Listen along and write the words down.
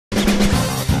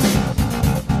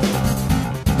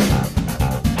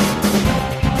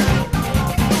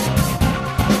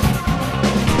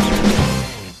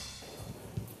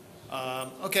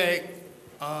Okay,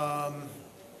 Alan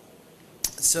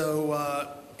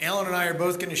and I are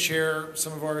both going to share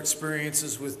some of our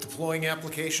experiences with deploying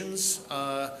applications.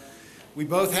 We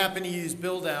both happen to use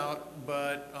buildout,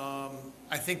 but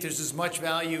I think there's as much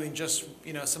value in just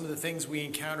some of the things we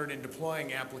encountered in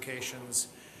deploying applications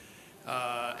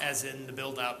as in the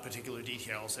buildout particular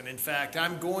details. And in fact,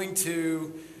 I'm going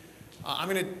to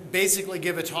basically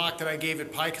give a talk that I gave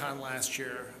at PyCon last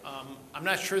year. I'm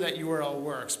not sure that URL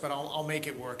works, but I'll make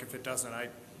it work if it doesn't. I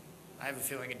have a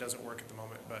feeling it doesn't work at the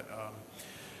moment,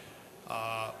 but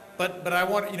I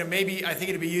want, maybe I think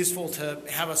it'd be useful to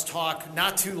have us talk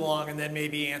not too long and then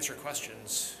maybe answer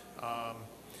questions. I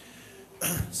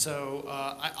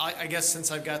guess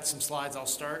since I've got some slides, I'll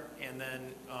start, and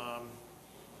then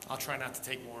I'll try not to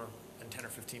take more than 10 or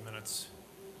 15 minutes.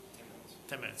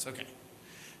 10 minutes, okay.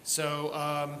 So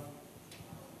at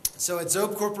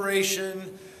Zope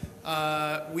Corporation,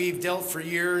 we've dealt for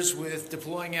years with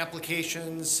deploying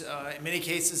applications. In many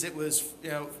cases, it was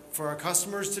for our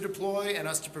customers to deploy and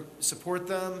us to support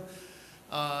them.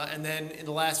 And then in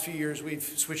the last few years, we've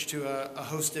switched to a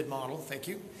hosted model. Thank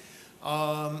you.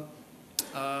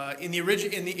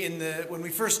 When we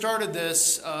first started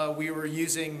this, we were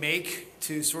using Make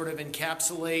to sort of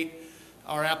encapsulate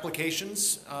our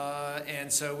applications,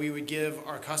 and so we would give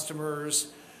our customers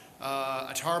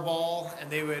a tarball, and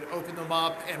they would open them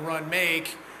up and run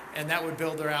Make, and that would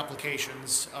build their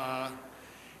applications.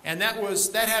 And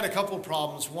that had a couple of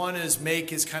problems. One is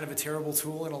Make is kind of a terrible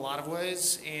tool in a lot of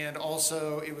ways, and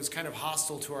also it was kind of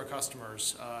hostile to our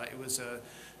customers. It was a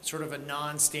sort of a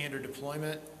non-standard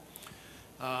deployment.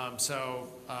 I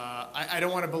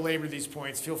don't want to belabor these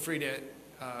points. Feel free to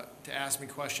ask me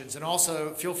questions, and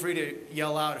also feel free to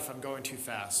yell out if I'm going too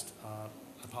fast. I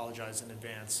apologize in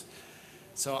advance.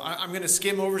 So I'm going to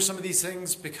skim over some of these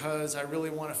things because I really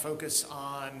want to focus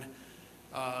on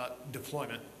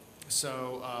deployment.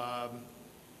 At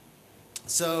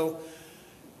Zope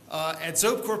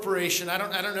Corporation, I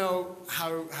don't know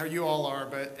how you all are,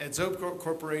 but at Zope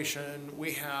Corporation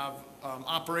we have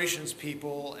operations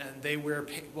people, and they don't wear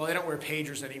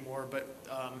pagers anymore, but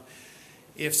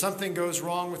if something goes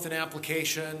wrong with an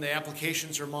application, the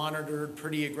applications are monitored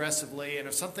pretty aggressively, and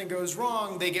if something goes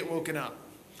wrong, they get woken up.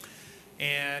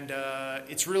 And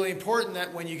it's really important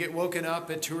that when you get woken up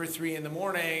at 2 or 3 in the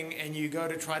morning and you go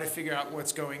to try to figure out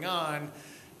what's going on,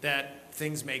 that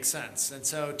things make sense. And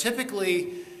so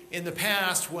typically in the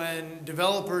past, when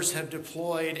developers have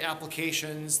deployed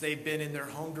applications, they've been in their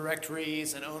home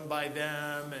directories and owned by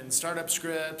them, and startup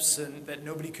scripts and that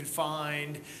nobody could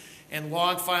find, and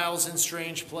log files in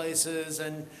strange places,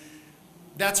 and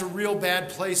that's a real bad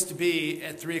place to be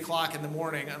at 3 o'clock in the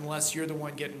morning unless you're the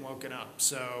one getting woken up.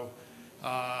 So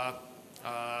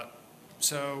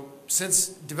since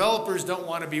developers don't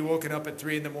want to be woken up at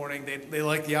 3 in the morning, they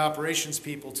like the operations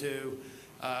people to,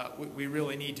 we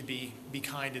really need to be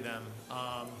kind to them.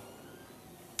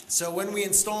 So when we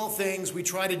install things, we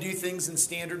try to do things in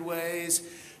standard ways,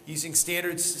 using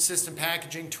standard system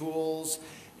packaging tools,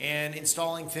 and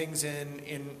installing things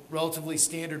in relatively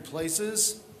standard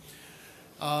places.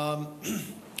 So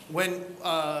I'm going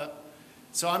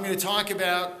to talk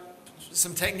about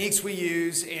some techniques we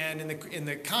use, and in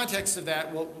the context of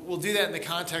that, we'll do that in the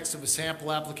context of a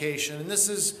sample application. And this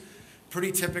is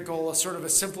pretty typical, a sort of a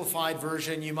simplified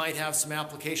version. You might have some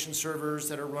application servers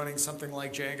that are running something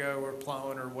like Django or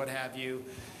Plone or what have you.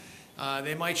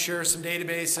 They might share some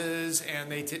databases,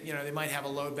 and they might have a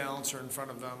load balancer in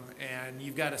front of them, and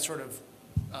you've got to sort of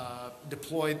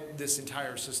deploy this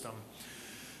entire system.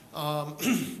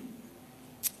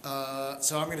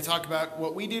 So I'm going to talk about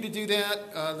what we do to do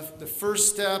that. The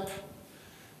first step,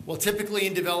 well, typically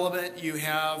in development, you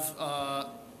have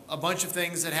a bunch of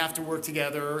things that have to work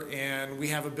together, and we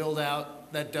have a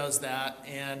build-out that does that,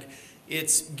 and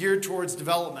it's geared towards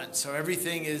development, so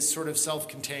everything is sort of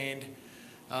self-contained.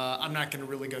 I'm not going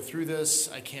to really go through this.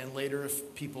 I can later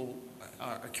if people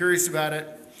are curious about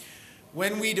it.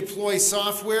 When we deploy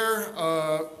software,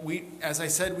 as I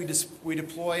said, we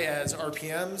deploy as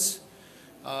RPMs.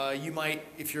 You might,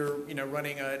 if you're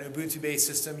running an Ubuntu-based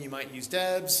system, you might use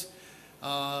debs.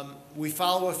 We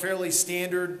follow a fairly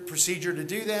standard procedure to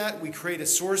do that. We create a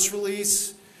source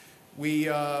release. We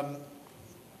then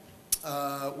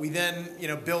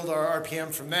build our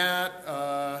RPM from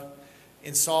that,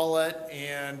 install it,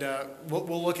 and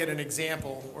we'll look at an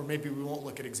example, or maybe we won't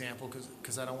look at example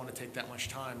because I don't want to take that much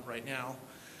time right now.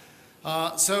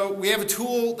 So we have a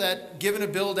tool that, given a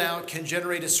build out, can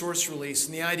generate a source release.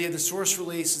 And the idea of the source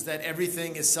release is that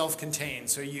everything is self-contained.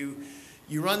 So you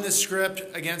run this script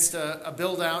against a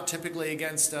build out, typically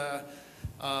against a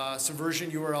subversion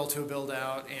URL to a build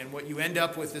out, and what you end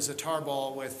up with is a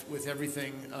tarball with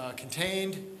everything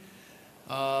contained.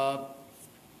 I'm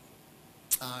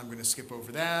going to skip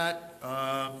over that.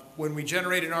 When we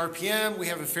generate an RPM, we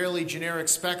have a fairly generic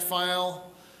spec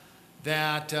file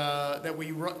that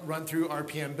we run through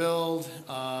RPM build.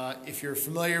 If you're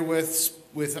familiar with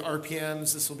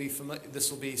RPMs, this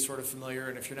will be sort of familiar,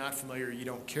 and if you're not familiar, you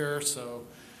don't care. So.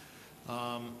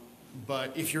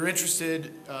 But if you're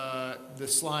interested, the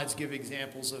slides give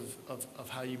examples of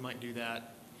how you might do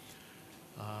that.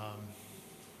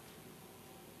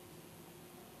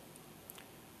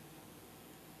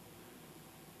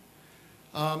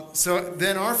 So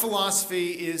then our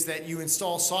philosophy is that you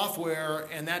install software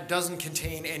and that doesn't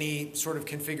contain any sort of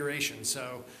configuration.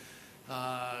 So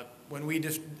when we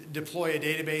deploy a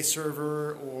database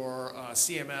server or a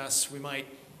CMS, we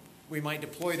might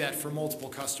deploy that for multiple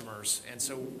customers. And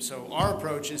so our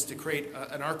approach is to create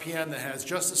an RPM that has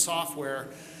just the software.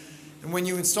 And when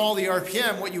you install the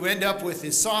RPM, what you end up with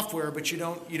is software, but you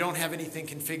don't have anything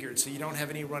configured. So you don't have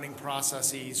any running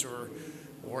processes or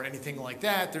anything like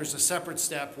that. There's a separate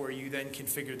step where you then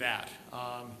configure that.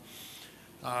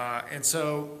 And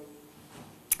so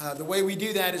the way we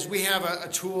do that is we have a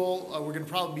tool. We're going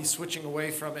to probably be switching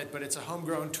away from it, but it's a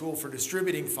homegrown tool for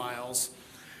distributing files.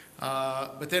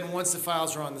 But then once the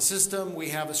files are on the system, we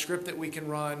have a script that we can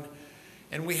run,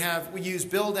 and we use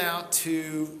buildout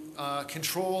to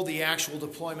control the actual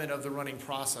deployment of the running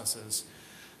processes.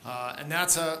 And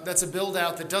that's a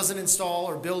buildout that doesn't install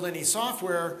or build any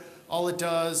software. All it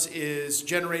does is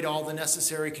generate all the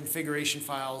necessary configuration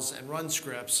files and run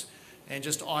scripts, and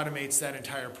just automates that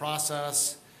entire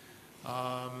process.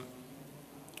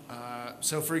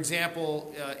 So for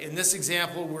example, in this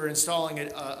example, we're installing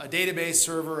a database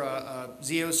server, a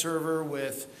ZO server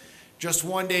with just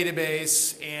one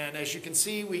database. And as you can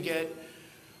see, we get,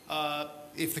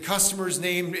 if the customer's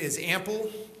name is Ample,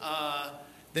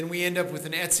 then we end up with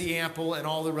an etc Ample and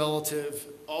all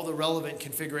the relevant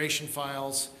configuration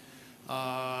files.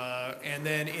 And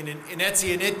then in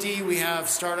etc initd, we have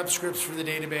startup scripts for the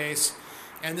database.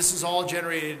 And this is all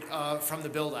generated from the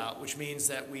build-out, which means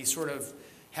that we sort of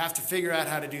have to figure out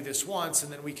how to do this once,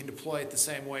 and then we can deploy it the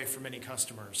same way for many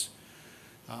customers.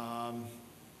 How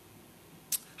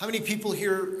many people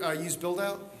here use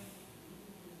build-out?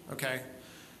 Okay.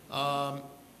 Again,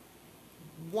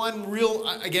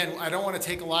 I don't want to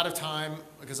take a lot of time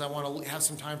because I want to have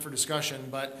some time for discussion,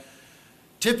 but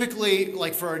typically,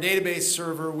 like for our database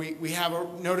server,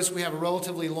 notice we have a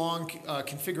relatively long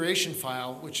configuration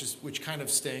file, which kind of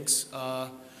stinks.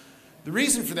 The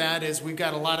reason for that is we've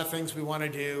got a lot of things we want to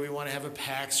do. We want to have a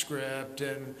pack script,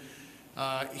 and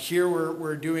here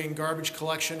we're doing garbage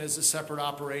collection as a separate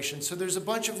operation. So there's a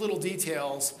bunch of little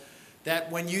details that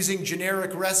when using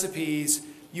generic recipes,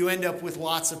 you end up with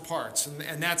lots of parts.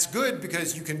 And that's good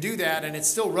because you can do that, and it's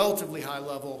still relatively high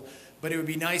level, but it would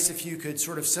be nice if you could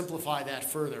sort of simplify that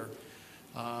further.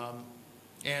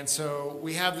 And so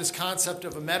we have this concept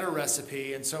of a meta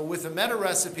recipe. And so with a meta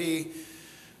recipe,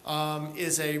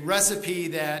 is a recipe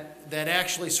that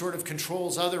actually sort of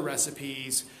controls other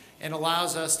recipes and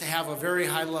allows us to have a very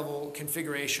high level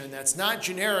configuration that's not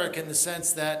generic in the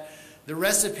sense that the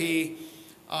recipe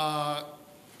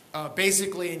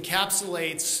basically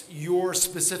encapsulates your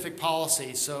specific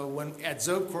policy. So at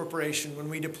Zope Corporation, when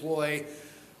we deploy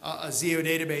a ZO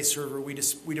database server, we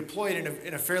deploy it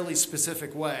in a fairly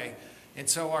specific way. And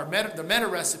so the meta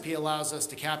recipe allows us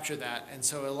to capture that, and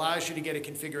so it allows you to get a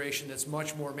configuration that's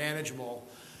much more manageable.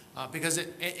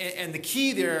 And the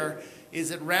key there is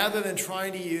that rather than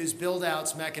trying to use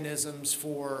build-outs mechanisms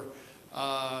for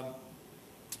not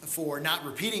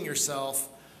repeating yourself,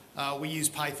 we use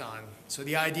Python. So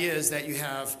the idea is that you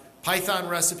have Python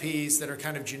recipes that are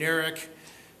kind of generic.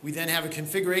 We then have a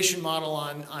configuration model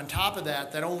on top of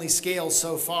that only scales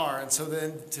so far, and so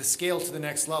then to scale to the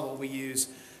next level, we use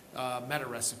meta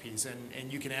recipes,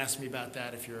 and you can ask me about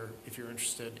that if you're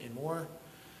interested in more.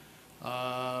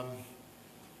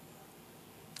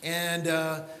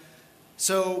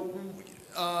 So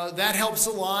that helps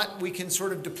a lot. We can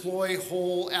sort of deploy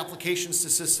whole applications to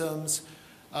systems.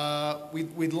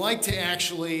 We'd like to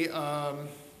actually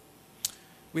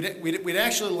we'd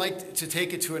actually like to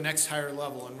take it to a next higher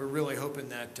level, and we're really hoping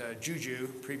that Juju,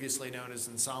 previously known as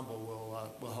Ensemble,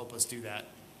 will help us do that.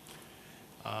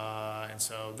 And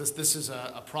so this is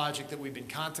a project that we've been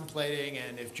contemplating,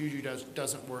 and if Juju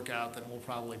doesn't work out, then we'll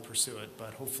probably pursue it.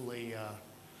 But hopefully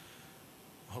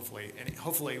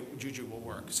Juju will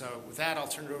work. So with that, I'll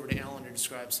turn it over to Alan to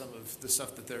describe some of the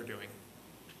stuff that they're doing.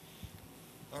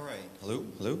 All right.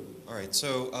 Hello. All right.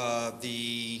 So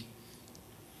the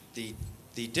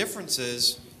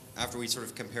differences after we sort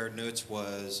of compared notes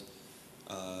was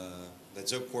that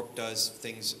ZopeCorp does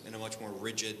things in a much more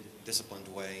rigid, disciplined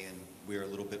way, and we're a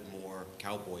little bit more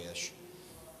cowboyish.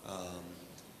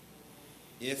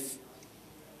 If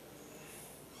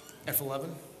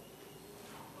F11.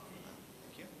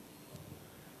 Thank you.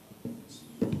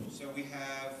 So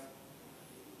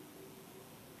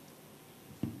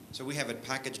we have at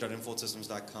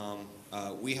package.inflosystems.com,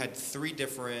 we had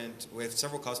we have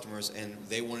several customers, and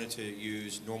they wanted to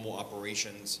use normal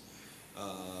operations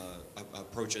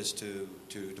approaches to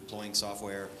deploying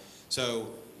software.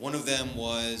 So one of them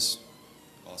was,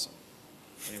 awesome.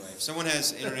 Anyway, if someone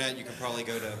has internet, you can probably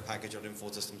go to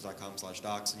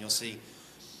package.inflosystems.com/docs, and you'll see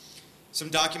some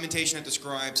documentation that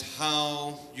describes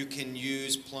how you can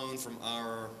use Plone from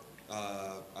our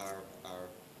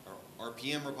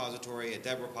RPM repository, a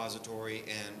Deb repository,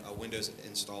 and a Windows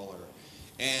installer.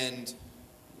 And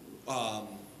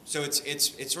so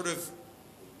it's sort of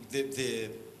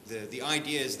the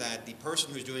idea is that the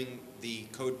person who's doing the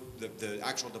code, the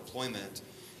actual deployment,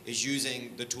 is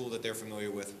using the tool that they're familiar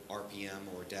with, RPM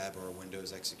or Deb or a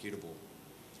Windows executable.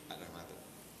 I don't have it.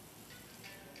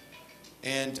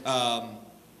 And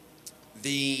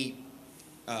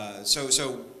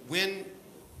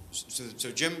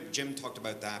So Jim talked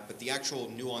about that, but the actual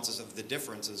nuances of the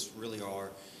differences really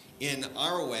are, in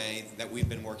our way that we've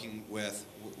been working with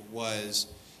was,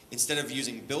 instead of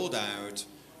using buildout,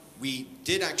 we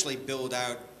did actually build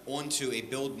out onto a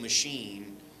build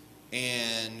machine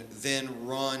and then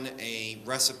run a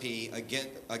recipe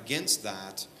against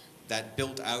that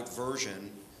built out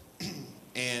version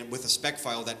and with a spec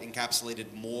file that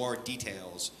encapsulated more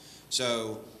details.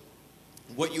 So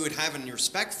what you would have in your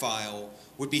spec file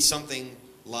would be something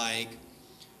like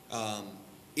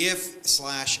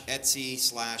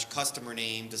if/Etsy/customer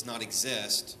name does not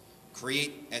exist,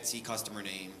 create Etsy customer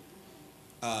name,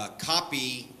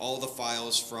 copy all the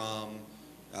files from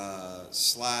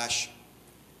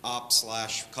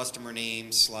 /op/customer name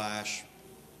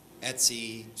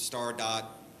 /Etsy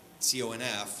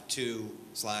star.conf to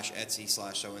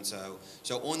 /Etsy/so-and-so.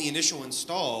 So on the initial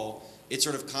install, it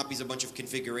sort of copies a bunch of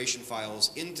configuration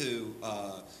files into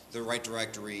the right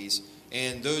directories,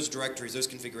 and those directories, those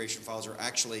configuration files are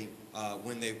actually,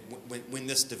 when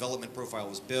this development profile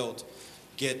was built,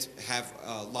 have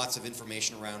lots of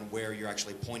information around where you're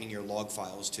actually pointing your log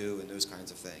files to and those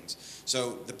kinds of things.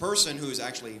 So the person who is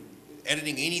actually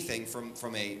editing anything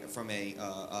from a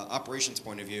operations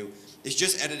point of view is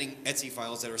just editing Etsy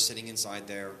files that are sitting inside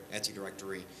their Etsy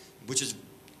directory, which is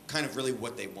kind of really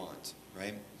what they want,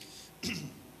 right? And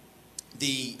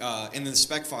then the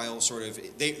spec file sort of,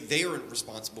 they are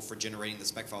responsible for generating the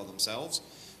spec file themselves.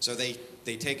 So they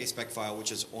take a spec file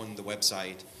which is on the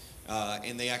website,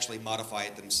 and they actually modify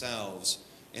it themselves,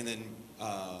 and then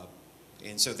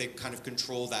and so they kind of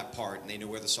control that part, and they know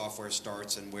where the software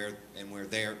starts and where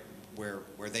they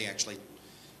actually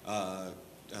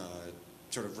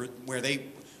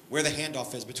where the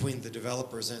handoff is between the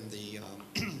developers and the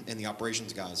and the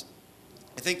operations guys.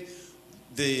 I think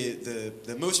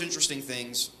the most interesting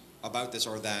things about this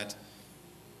are that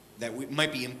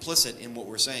might be implicit in what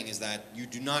we're saying is that you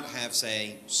do not have,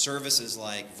 say, services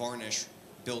like Varnish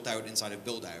built out inside of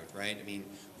buildout, right? I mean,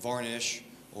 Varnish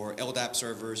or LDAP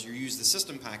servers, you use the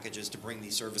system packages to bring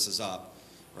these services up,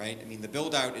 right? I mean, the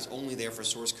buildout is only there for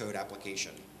source code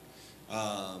application.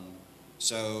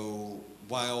 So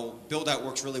while buildout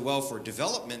works really well for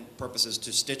development purposes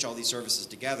to stitch all these services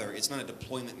together, it's not a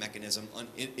deployment mechanism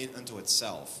unto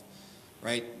itself,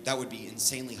 right? That would be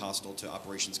insanely hostile to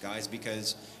operations guys,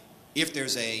 because if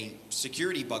there's a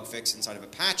security bug fix inside of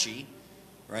Apache,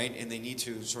 right, and they need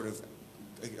to sort of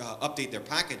update their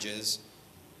packages,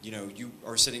 you know, you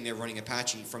are sitting there running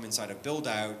Apache from inside of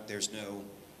buildout, there's no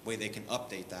way they can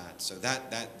update that. So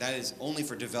that is only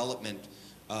for development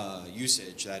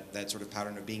usage, that sort of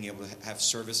pattern of being able to have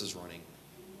services running.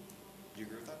 Do you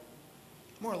agree with that?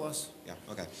 More or less. Yeah,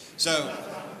 okay. So,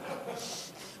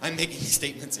 I'm making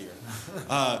statements here.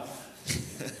 I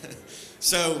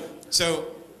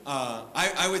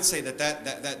would say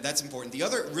that's important. The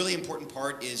other really important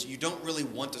part is you don't really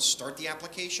want to start the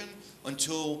application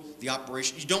until the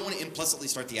operation, you don't want to implicitly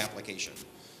start the application.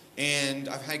 And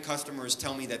I've had customers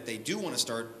tell me that they do want to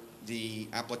start the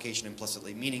application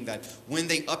implicitly, meaning that when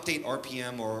they update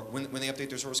RPM or when they update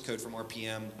their source code from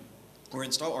RPM or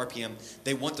install RPM,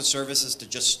 they want the services to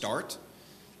just start.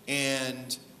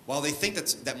 And while they think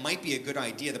that might be a good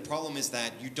idea, the problem is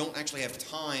that you don't actually have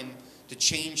time to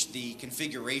change the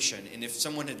configuration. And if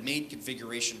someone had made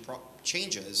configuration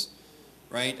changes,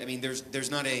 right? I mean,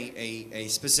 there's not a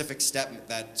specific step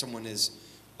that someone is.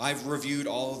 I've reviewed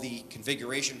all the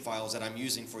configuration files that I'm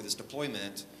using for this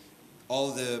deployment,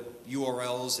 all the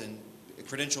URLs and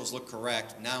credentials look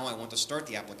correct. Now I want to start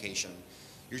the application.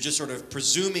 You're just sort of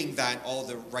presuming that all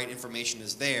the right information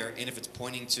is there, and if it's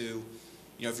pointing to, you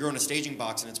know, if you're on a staging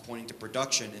box and it's pointing to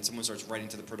production and someone starts writing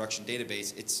to the production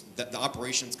database, it's the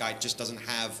operations guy just doesn't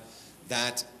have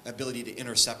that ability to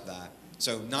intercept that.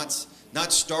 So not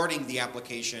starting the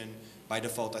application by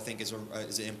default, I think, is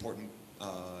an important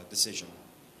decision.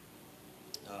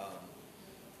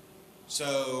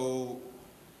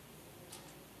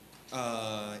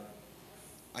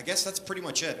 I guess that's pretty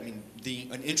much it. I mean,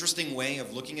 an interesting way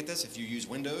of looking at this, if you use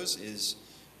Windows, is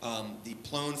the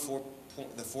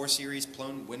 4 series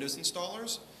Plone Windows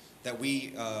installers that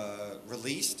we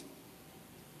released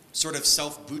sort of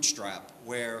self-bootstrap,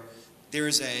 where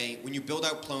there's when you build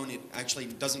out Plone, it actually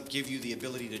doesn't give you the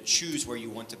ability to choose where you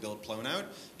want to build Plone out.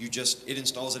 It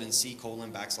installs it in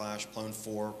C:\\Plone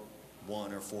 4.1 or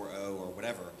 4.0 or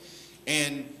whatever.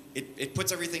 And it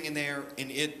puts everything in there, and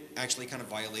it actually kind of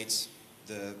violates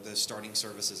the starting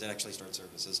services. It actually starts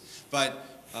services, but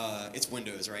it's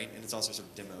Windows, right? And it's also sort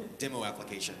of demo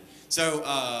application. So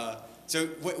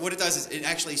what it does is it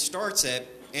actually starts it,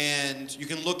 and you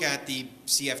can look at the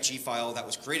CFG file that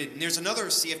was created. And there's another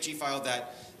CFG file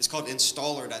that is called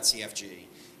installer.cfg.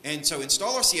 And so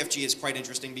installer.cfg is quite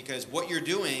interesting because what you're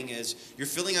doing is you're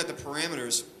filling out the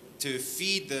parameters to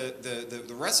feed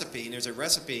the recipe, and there's a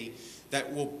recipe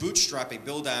that will bootstrap a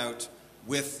build out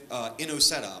with inno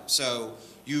setup. So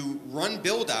you run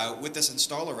build out with this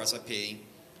installer recipe,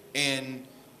 and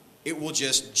it will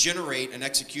just generate an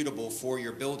executable for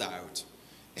your build out,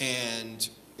 and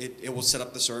it will set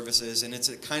up the services, and it's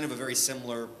kind of a very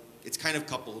similar, it's kind of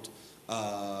coupled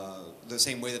the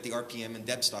same way that the RPM and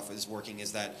deb stuff is working,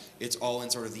 is that it's all in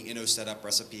sort of the inno setup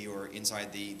recipe or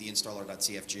inside the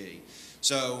installer.cfg.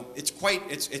 So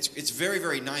it's very,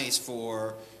 very nice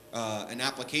for an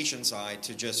application side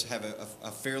to just have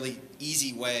a fairly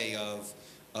easy way of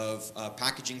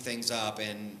packaging things up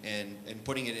and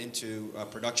putting it into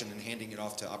production and handing it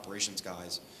off to operations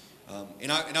guys.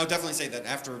 And I'll definitely say that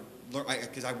after,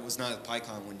 because I was not at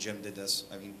PyCon when Jim did this.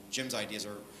 I mean, Jim's ideas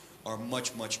are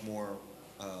much more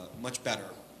much better,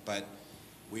 but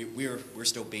we're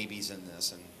still babies in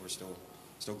this, and we're still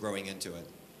growing into it.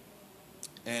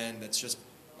 And it's just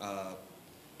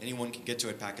anyone can get to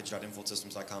it,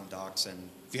 package.infulsystems.com docs. And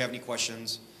if you have any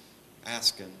questions,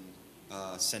 ask, and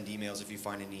send emails if you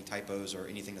find any typos or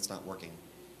anything that's not working.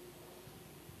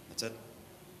 That's it.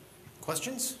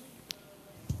 Questions?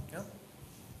 Yeah?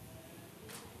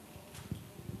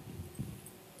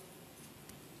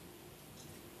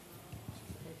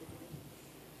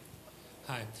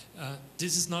 Hi.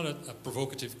 This is not a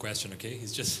provocative question, okay?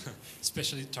 It's just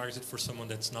especially targeted for someone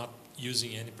that's not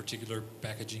using any particular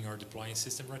packaging or deploying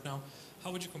system right now.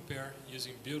 How would you compare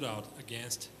using build-out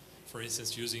against, for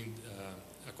instance, using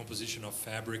a composition of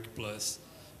Fabric plus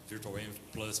virtualenv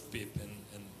plus pip and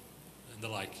the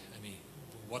like? I mean,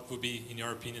 what would be, in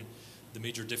your opinion, the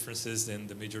major differences and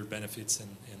the major benefits and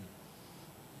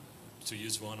to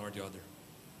use one or the other?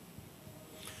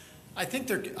 I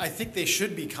think they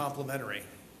should be complementary.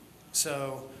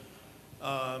 So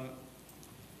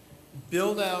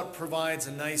build-out provides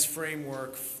a nice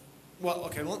framework. Well,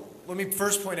 okay, let me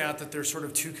first point out that there's sort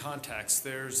of two contexts.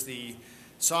 There's the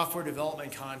software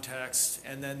development context,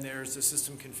 and then there's the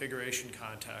system configuration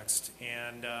context.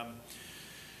 And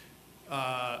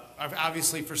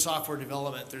obviously for software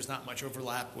development, there's not much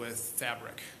overlap with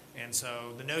Fabric. And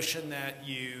so the notion that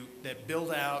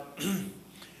build-out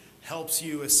helps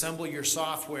you assemble your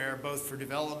software both for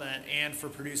development and for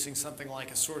producing something like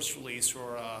a source release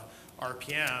or a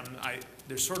RPM,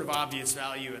 there's sort of obvious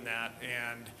value in that,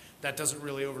 and that doesn't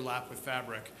really overlap with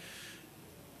Fabric.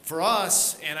 For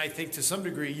us, and I think to some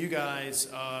degree you guys,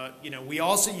 we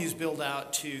also use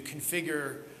build-out to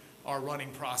configure our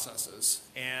running processes.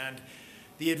 And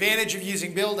the advantage of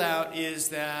using build-out is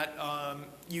that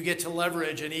you get to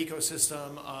leverage an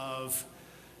ecosystem of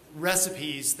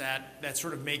recipes that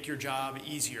sort of make your job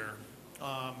easier.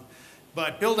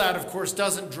 But build-out, of course,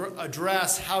 doesn't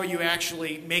address how you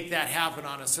actually make that happen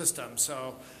on a system.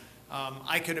 So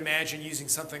I could imagine using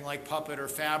something like Puppet or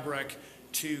Fabric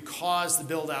to cause the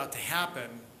build-out to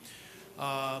happen.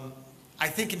 I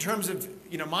think in terms of,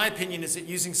 my opinion is that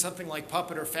using something like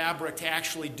Puppet or Fabric to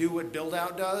actually do what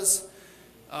build-out does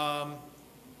to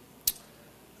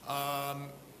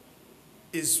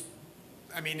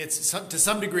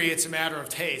some degree it's a matter of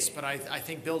taste, but I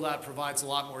think build-out provides a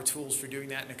lot more tools for doing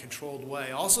that in a controlled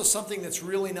way. Also, something that's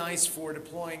really nice for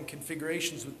deploying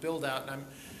configurations with build-out, and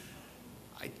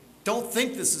I don't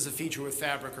think this is a feature with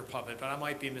Fabric or Puppet, but I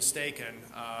might be mistaken,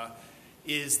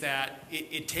 is that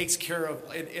it takes care of,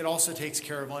 it also takes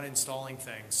care of uninstalling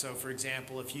things. So for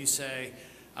example, if you say,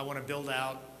 I want to build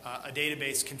out a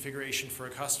database configuration for a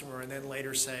customer and then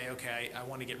later say, okay, I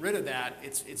want to get rid of that,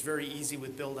 it's very easy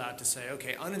with buildout to say,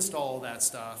 okay, uninstall all that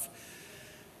stuff.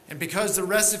 And because the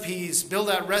recipes,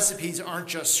 buildout recipes aren't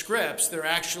just scripts, they're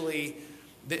actually,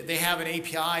 they have an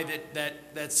API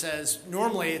that says,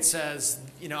 normally it says,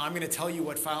 you know, I'm going to tell you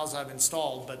what files I've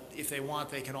installed, but if they want,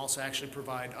 they can also actually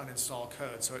provide uninstall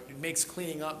code. So it makes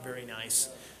cleaning up very nice.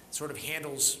 It sort of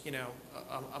handles, you know,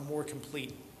 a more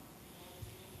complete.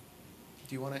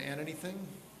 Do you want to add anything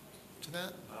to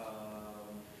that?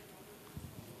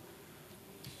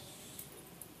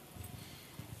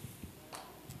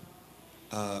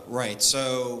 Right.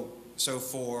 So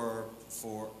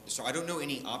I don't know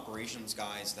any operations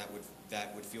guys that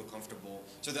would feel comfortable.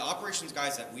 So the operations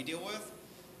guys that we deal with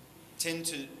tend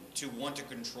to want to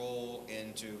control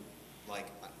and to like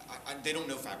they don't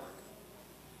know Fabric,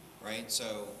 right?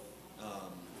 So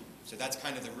that's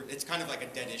kind of it's kind of like a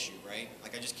dead issue, right?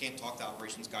 Like I just can't talk the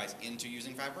operations guys into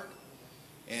using Fabric,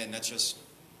 and that's just,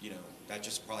 you know, that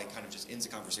just probably kind of just ends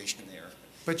the conversation there.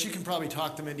 But you can probably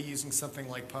talk them into using something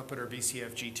like Puppet or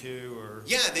VCFG2 or...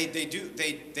 Yeah, they do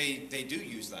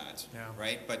use that, yeah.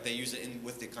 Right? But they use it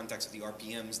with the context of the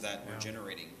RPMs that we're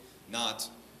generating, not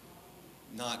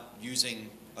using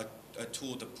a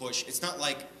tool to push. It's not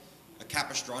like a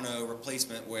Capistrano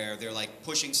replacement where they're like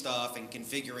pushing stuff and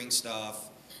configuring stuff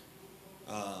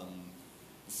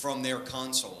from their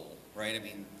console, right? I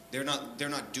mean, they're not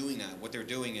doing that. What they're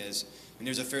doing is, and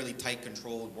there's a fairly tight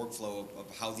controlled workflow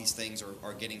of how these things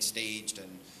are getting staged and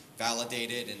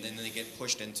validated, and then they get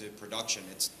pushed into production.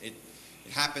 It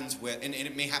happens with, and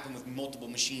it may happen with multiple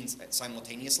machines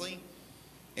simultaneously,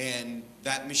 and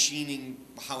that machining,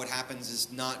 how it happens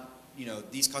is not, you know,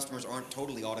 these customers aren't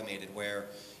totally automated where,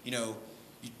 you know,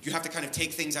 you have to kind of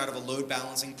take things out of a load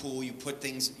balancing pool, you put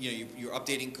things, you know, you're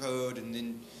updating code, and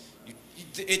then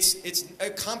it's a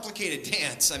complicated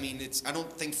dance. I mean,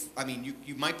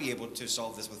 you might be able to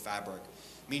solve this with Fabric.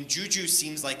 I mean, Juju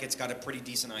seems like it's got a pretty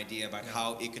decent idea about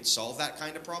how it could solve that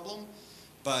kind of problem,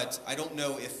 but I don't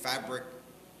know if Fabric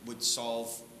would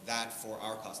solve that for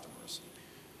our customers.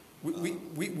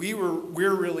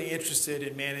 We're really interested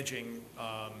in managing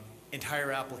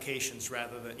entire applications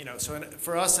rather than, you know, so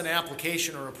for us an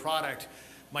application or a product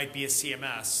might be a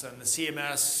CMS, and the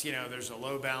CMS, you know, there's a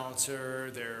load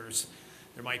balancer,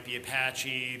 there might be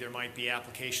Apache, there might be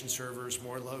application servers,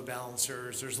 more load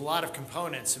balancers. There's a lot of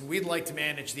components, and we'd like to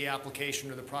manage the application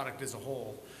or the product as a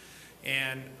whole.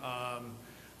 And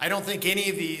I don't think any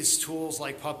of these tools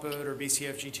like Puppet or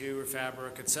VCFG2 or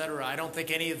Fabric, et cetera, I don't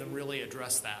think any of them really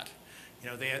address that. You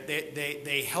know,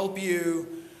 they help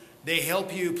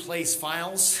you place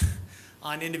files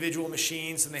on individual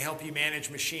machines, and they help you manage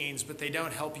machines, but they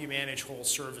don't help you manage whole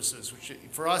services, which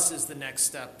for us is the next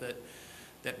step that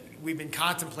we've been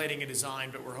contemplating a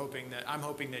design, but I'm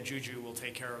hoping that Juju will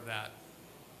take care of that.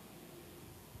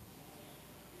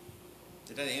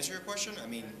 Did that answer your question? I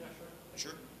mean, yeah,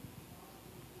 sure.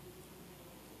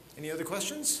 Any other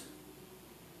questions?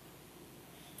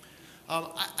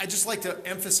 I'd just like to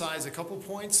emphasize a couple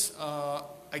points.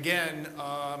 Again,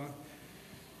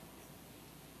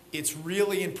 it's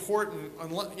really important,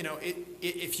 you know,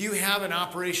 if you have an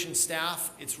operations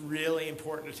staff, it's really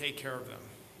important to take care of them.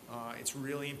 It's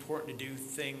really important to do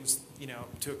things, you know,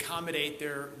 to accommodate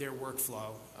their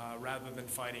workflow rather than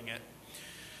fighting it.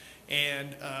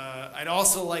 And I'd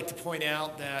also like to point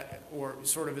out that, or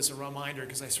sort of as a reminder,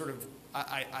 because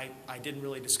I didn't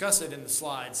really discuss it in the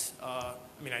slides. I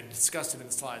mean, I discussed it in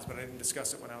the slides, but I didn't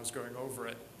discuss it when I was going over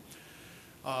it.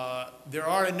 There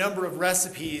are a number of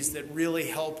recipes that really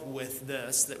help with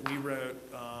this that we wrote.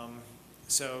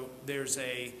 So there's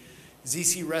a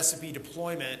ZC recipe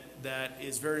deployment that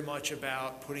is very much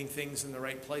about putting things in the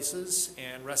right places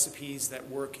and recipes that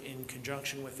work in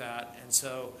conjunction with that. And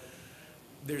so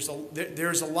there's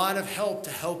a lot of help to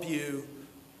help you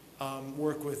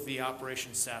work with the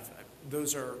operations staff.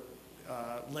 Those are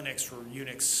Linux or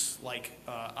Unix-like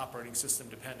operating system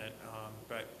dependent.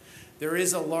 But there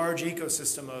is a large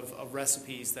ecosystem of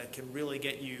recipes that can really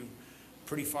get you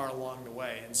pretty far along the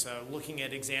way. And so looking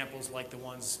at examples like the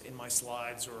ones in my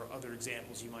slides or other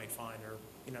examples you might find, or,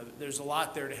 you know, there's a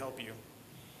lot there to help you.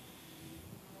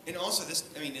 And also this,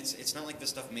 I mean, it's not like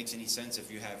this stuff makes any sense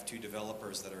if you have two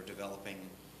developers that are developing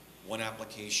one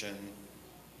application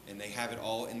and they have it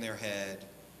all in their head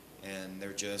and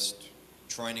they're just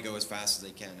trying to go as fast as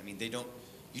they can. I mean,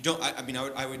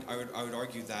 I would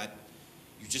argue that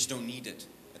you just don't need it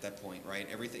at that point, right?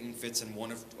 Everything fits in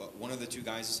one of the two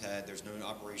guys' head. There's no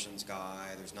operations guy.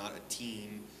 There's not a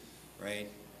team, right?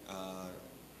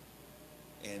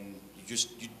 and it's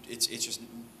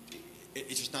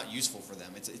just not useful for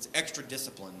them. It's extra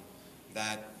discipline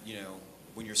that, you know,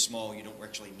 when you're small you don't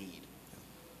actually need.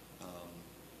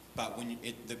 But when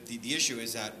the issue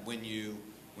is that when you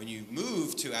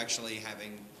move to actually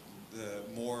having the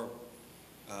more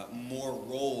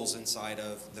roles inside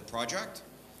of the project,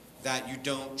 that you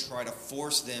don't try to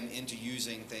force them into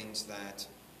using things that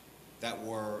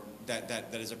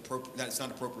is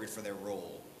not appropriate for their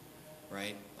role,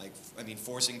 right? Like, I mean,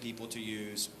 forcing people to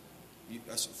use,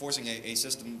 forcing a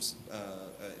systems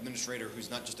administrator who's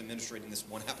not just administrating this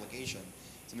one application,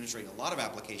 he's administrating a lot of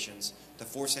applications, to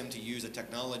force him to use a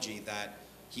technology that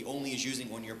he only is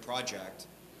using on your project,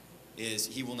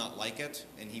 he will not like it,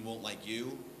 and he won't like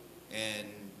you, and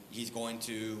he's going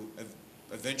to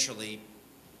eventually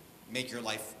make your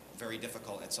life very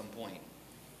difficult at some point.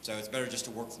 So it's better just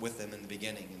to work with them in the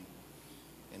beginning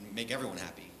and make everyone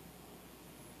happy.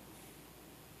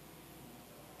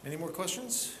 Any more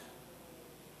questions?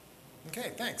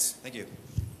 Okay, thanks. Thank you.